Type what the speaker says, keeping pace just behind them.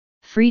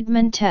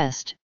Friedman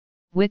test,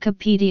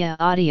 Wikipedia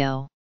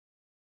audio.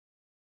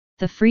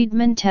 The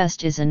Friedman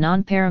test is a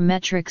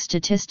nonparametric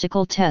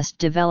statistical test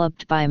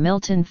developed by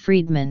Milton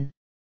Friedman.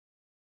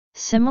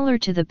 Similar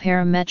to the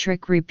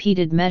parametric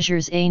repeated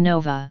measures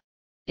ANOVA,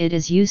 it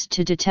is used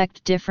to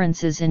detect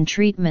differences in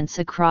treatments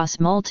across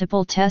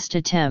multiple test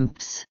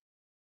attempts.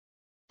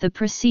 The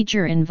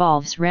procedure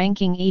involves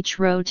ranking each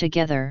row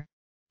together,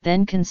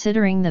 then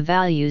considering the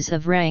values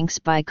of ranks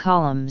by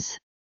columns.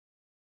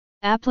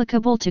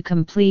 Applicable to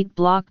complete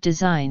block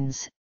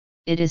designs,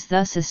 it is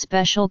thus a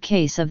special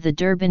case of the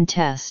Durbin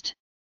test.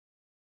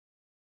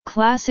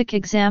 Classic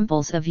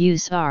examples of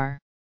use are: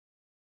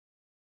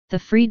 the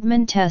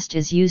Friedman test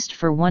is used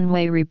for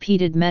one-way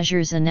repeated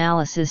measures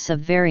analysis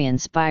of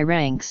variance by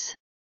ranks.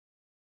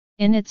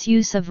 In its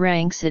use of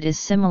ranks, it is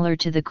similar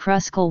to the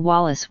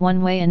Kruskal-Wallis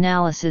one-way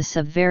analysis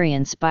of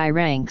variance by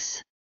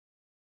ranks.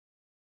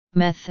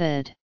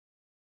 Method: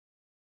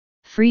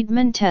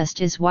 Friedman test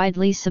is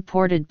widely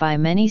supported by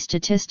many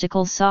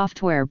statistical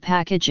software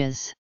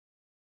packages.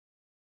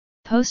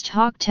 Post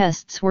hoc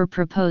tests were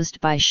proposed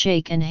by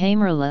Shake and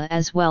Hamerle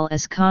as well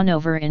as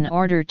Conover in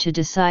order to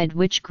decide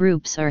which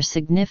groups are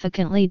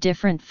significantly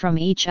different from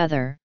each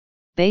other,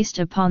 based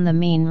upon the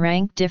mean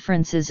rank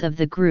differences of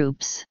the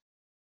groups.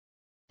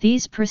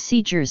 These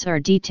procedures are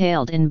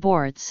detailed in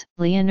Bortz,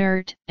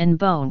 Leonert, and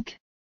Bonk.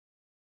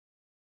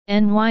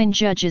 N wine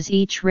judges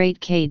each rate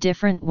K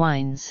different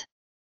wines.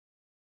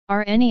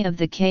 Are any of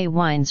the K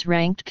wines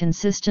ranked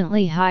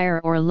consistently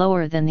higher or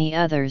lower than the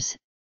others?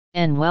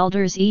 N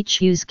welders each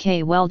use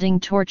K welding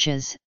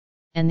torches,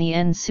 and the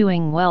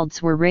ensuing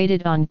welds were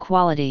rated on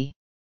quality.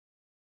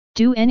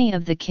 Do any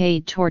of the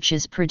K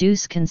torches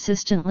produce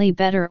consistently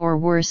better or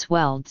worse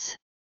welds?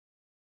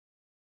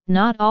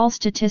 Not all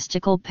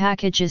statistical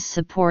packages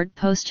support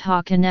post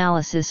hoc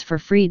analysis for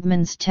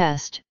Friedman's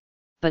test,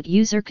 but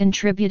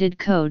user-contributed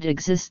code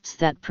exists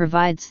that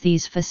provides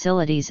these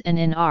facilities and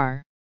in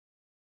R.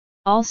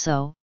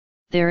 Also,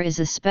 there is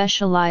a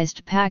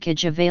specialized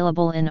package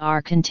available in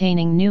R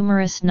containing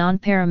numerous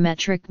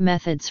nonparametric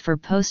methods for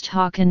post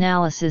hoc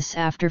analysis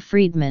after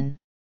Friedman.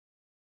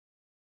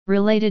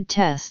 Related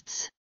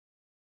tests.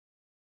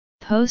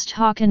 Post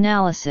hoc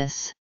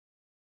analysis.